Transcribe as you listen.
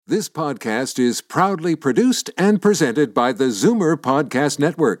This podcast is proudly produced and presented by the Zoomer Podcast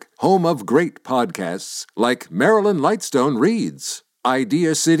Network, home of great podcasts like Marilyn Lightstone Reads,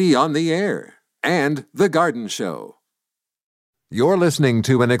 Idea City on the Air, and The Garden Show. You're listening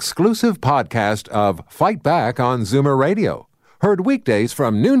to an exclusive podcast of Fight Back on Zoomer Radio, heard weekdays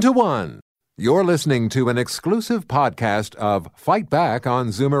from noon to 1. You're listening to an exclusive podcast of Fight Back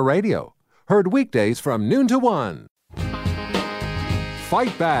on Zoomer Radio, heard weekdays from noon to 1.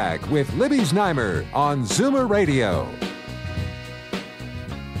 Fight Back with Libby Znaimer on Zoomer Radio.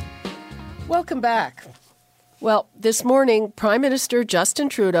 Welcome back. Well, this morning, Prime Minister Justin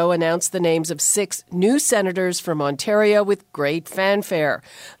Trudeau announced the names of 6 new senators from Ontario with great fanfare.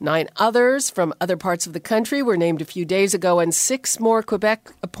 9 others from other parts of the country were named a few days ago, and 6 more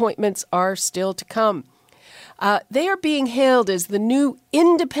Quebec appointments are still to come. They are being hailed as the new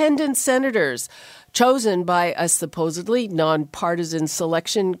independent senators, chosen by a supposedly nonpartisan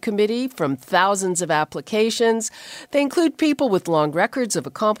selection committee from thousands of applications. They include people with long records of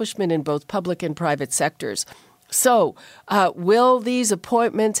accomplishment in both public and private sectors. So, will these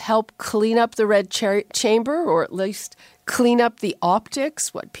appointments help clean up the red chamber, or at least clean up the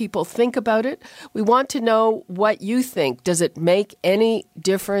optics, what people think about it? We want to know what you think. Does it make any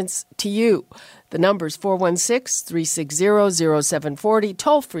difference to you? The number's 416-360-0740,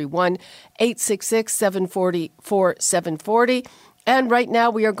 toll-free 1-866-740-4740. And right now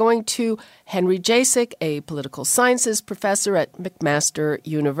we are going to Henry Jasek, a political sciences professor at McMaster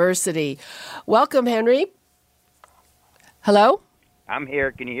University. Welcome, Henry. Hello? I'm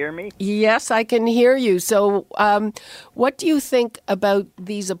here. Can you hear me? Yes, I can hear you. So what do you think about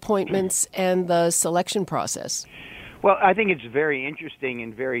these appointments and the selection process? Well, I think it's very interesting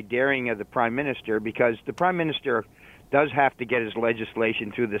and very daring of the Prime Minister, because the Prime Minister does have to get his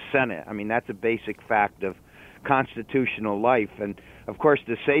legislation through the Senate. I mean, that's a basic fact of constitutional life. And, of course,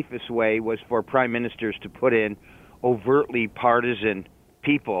 the safest way was for Prime Ministers to put in overtly partisan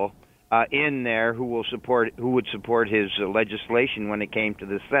people in there who would support his legislation when it came to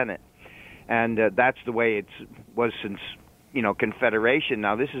the Senate. And that's the way it was since, Confederation.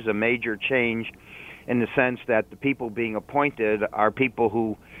 Now, this is a major change in the sense that the people being appointed are people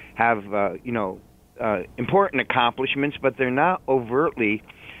who have, important accomplishments, but they're not overtly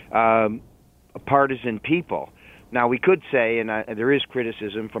partisan people. Now, we could say, and there is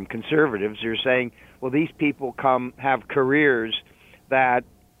criticism from conservatives, they're saying, well, these people have careers that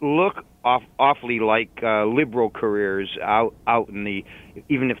look awfully like liberal careers out in the,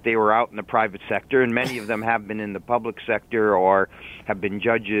 even if they were out in the private sector, and many of them have been in the public sector or have been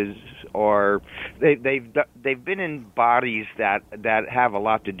judges, or they've been in bodies that have a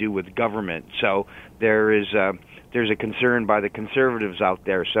lot to do with government. So there's a concern by the conservatives out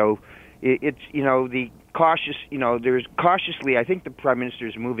there. So it's the cautious, there's cautiously, I think the Prime Minister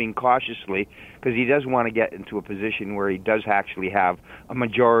is moving cautiously because he does want to get into a position where he does actually have a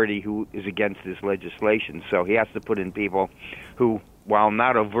majority who is against this legislation. So he has to put in people who, while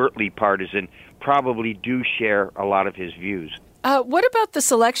not overtly partisan, probably do share a lot of his views. What about the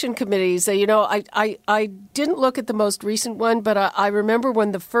selection committees? I didn't look at the most recent one, but I remember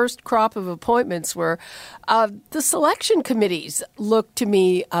when the first crop of appointments were, the selection committees looked to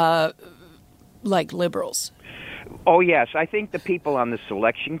me like liberals. Oh, yes. I think the people on the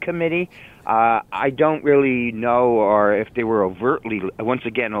selection committee, I don't really know or if they were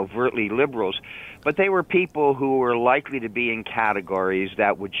overtly liberals, but they were people who were likely to be in categories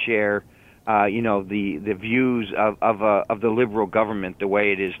that would share the views of the liberal government the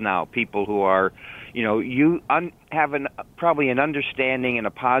way it is now. People who are, have probably an understanding and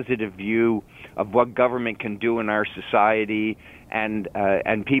a positive view of what government can do in our society, and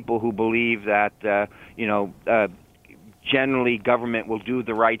people who believe that generally government will do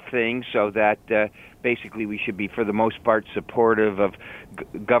the right thing, so that basically we should be, for the most part, supportive of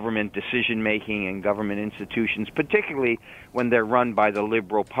government decision-making and government institutions, particularly when they're run by the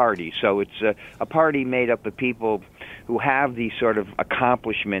Liberal Party. So it's a party made up of people who have these sort of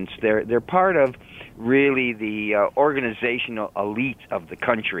accomplishments. They're part of really the organizational elite of the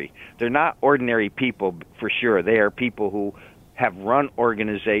country. They're not ordinary people, for sure. They are people who have run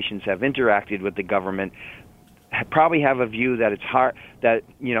organizations, have interacted with the government, probably have a view that it's hard, that,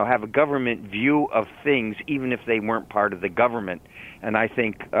 have a government view of things, even if they weren't part of the government. And I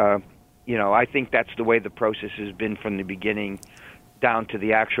think, I think that's the way the process has been from the beginning down to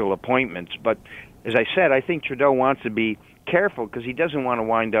the actual appointments. But as I said, I think Trudeau wants to be careful because he doesn't want to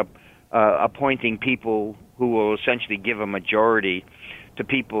wind up appointing people who will essentially give a majority to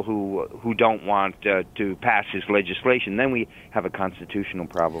people who don't want to pass his legislation. Then we have a constitutional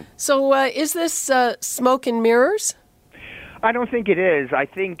problem. So is this smoke and mirrors? I don't think it is. I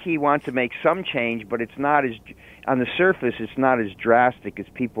think he wants to make some change, but it's not as, on the surface, it's not as drastic as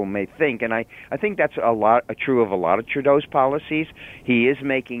people may think. And I think that's true of a lot of Trudeau's policies. He is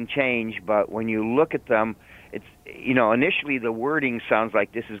making change, but when you look at them, it's, initially the wording sounds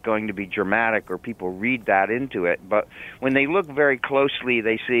like this is going to be dramatic, or people read that into it. But when they look very closely,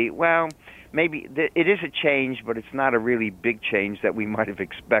 they see, well, maybe it is a change, but it's not a really big change that we might have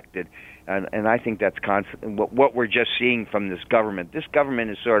expected. And I think that's what we're just seeing from this government. This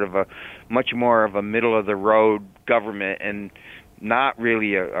government is sort of a much more of a middle-of-the-road government, and not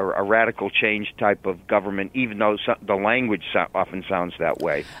really a radical change type of government, even though the language often sounds that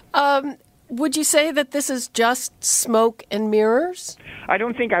way. Would you say that this is just smoke and mirrors? I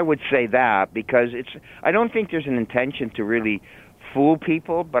don't think I would say that, because I don't think there's an intention to really fool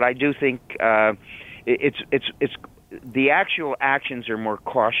people, but I do think it's the actual actions are more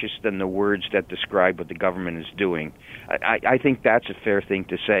cautious than the words that describe what the government is doing. I think that's a fair thing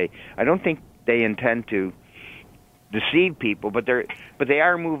to say. I don't think they intend to deceive people, but they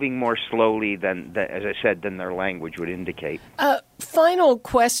are moving more slowly than, as I said, than their language would indicate. Final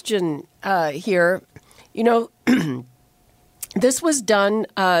question here. This was done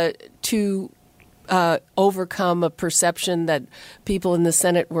to overcome a perception that people in the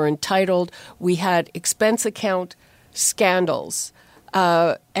Senate were entitled. We had expense account scandals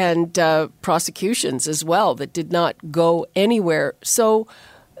and prosecutions as well that did not go anywhere. So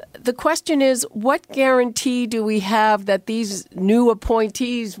the question is, what guarantee do we have that these new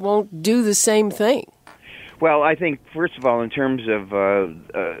appointees won't do the same thing? Well, I think, first of all, in terms of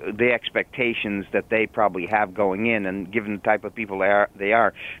the expectations that they probably have going in, and given the type of people they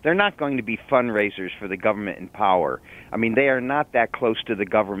are, they're not going to be fundraisers for the government in power. I mean, they are not that close to the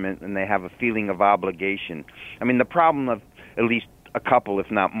government, and they have a feeling of obligation. I mean, the problem of at least a couple,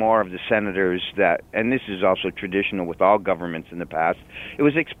 if not more, of the senators that, and this is also traditional with all governments in the past, it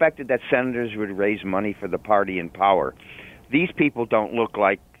was expected that senators would raise money for the party in power. These people don't look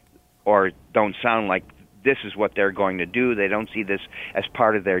like, or don't sound like, this is what they're going to do. They don't see this as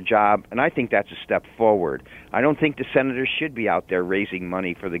part of their job, and I think that's a step forward. I don't think the senators should be out there raising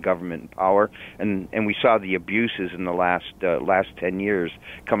money for the government in power, and we saw the abuses in the last 10 years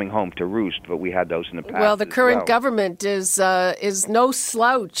coming home to roost, but we had those in the past. Well, the current government is no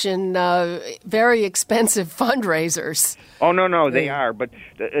slouch in very expensive fundraisers. Oh, no, they are, but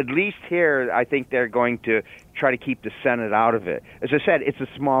at least here, I think they're going to try to keep the Senate out of it. As I said, it's a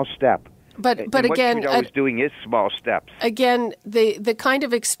small step. But again, what Trudeau is doing is small steps. Again, the kind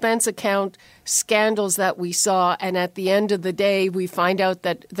of expense account scandals that we saw, and at the end of the day, we find out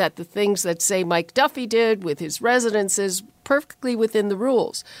that the things that, say, Mike Duffy did with his residences perfectly within the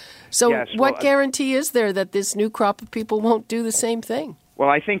rules. So yes, what guarantee is there that this new crop of people won't do the same thing? Well,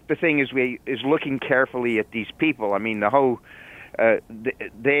 I think the thing is looking carefully at these people. I mean, the whole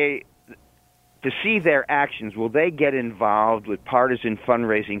to see their actions, will they get involved with partisan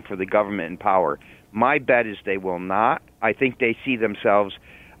fundraising for the government in power? My bet is they will not. I think they see themselves.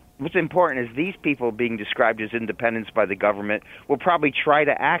 What's important is these people being described as independents by the government will probably try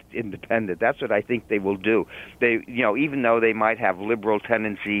to act independent. That's what I think they will do. They, even though they might have liberal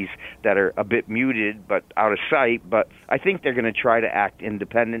tendencies that are a bit muted but out of sight, but I think they're going to try to act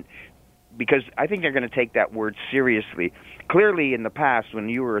independent, because I think they're going to take that word seriously. Clearly, in the past, when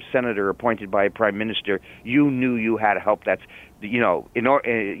you were a senator appointed by a prime minister, you knew you had to help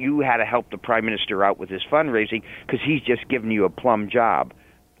you had to help the prime minister out with his fundraising, because he's just given you a plum job.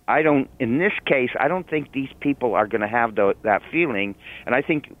 In this case, I don't think these people are going to have that feeling, and I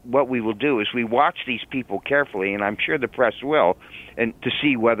think what we will do is we watch these people carefully, and I'm sure the press will, and to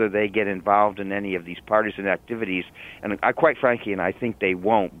see whether they get involved in any of these partisan activities. And quite frankly, and I think they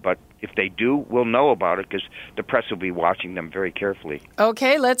won't, but if they do, we'll know about it, because the press will be watching them very carefully.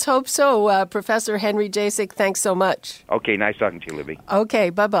 Okay, let's hope so. Professor Henry Jasek, thanks so much. Okay, nice talking to you, Libby.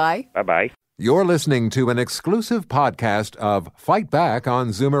 Okay, bye-bye. Bye-bye. You're listening to an exclusive podcast of Fight Back on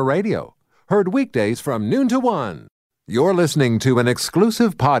Zoomer Radio, heard weekdays from noon to 1. You're listening to an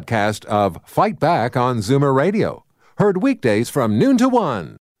exclusive podcast of Fight Back on Zoomer Radio, heard weekdays from noon to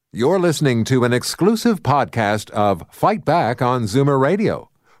 1. You're listening to an exclusive podcast of Fight Back on Zoomer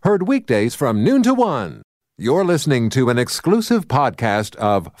Radio, heard weekdays from noon to 1. You're listening to an exclusive podcast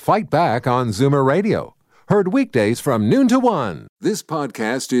of Fight Back on Zoomer Radio, heard weekdays from noon to 1. This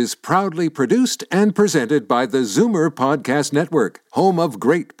podcast is proudly produced and presented by the Zoomer Podcast Network, home of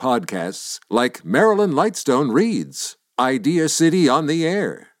great podcasts like Marilyn Lightstone Reads, Idea City on the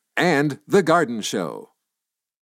Air, and The Garden Show.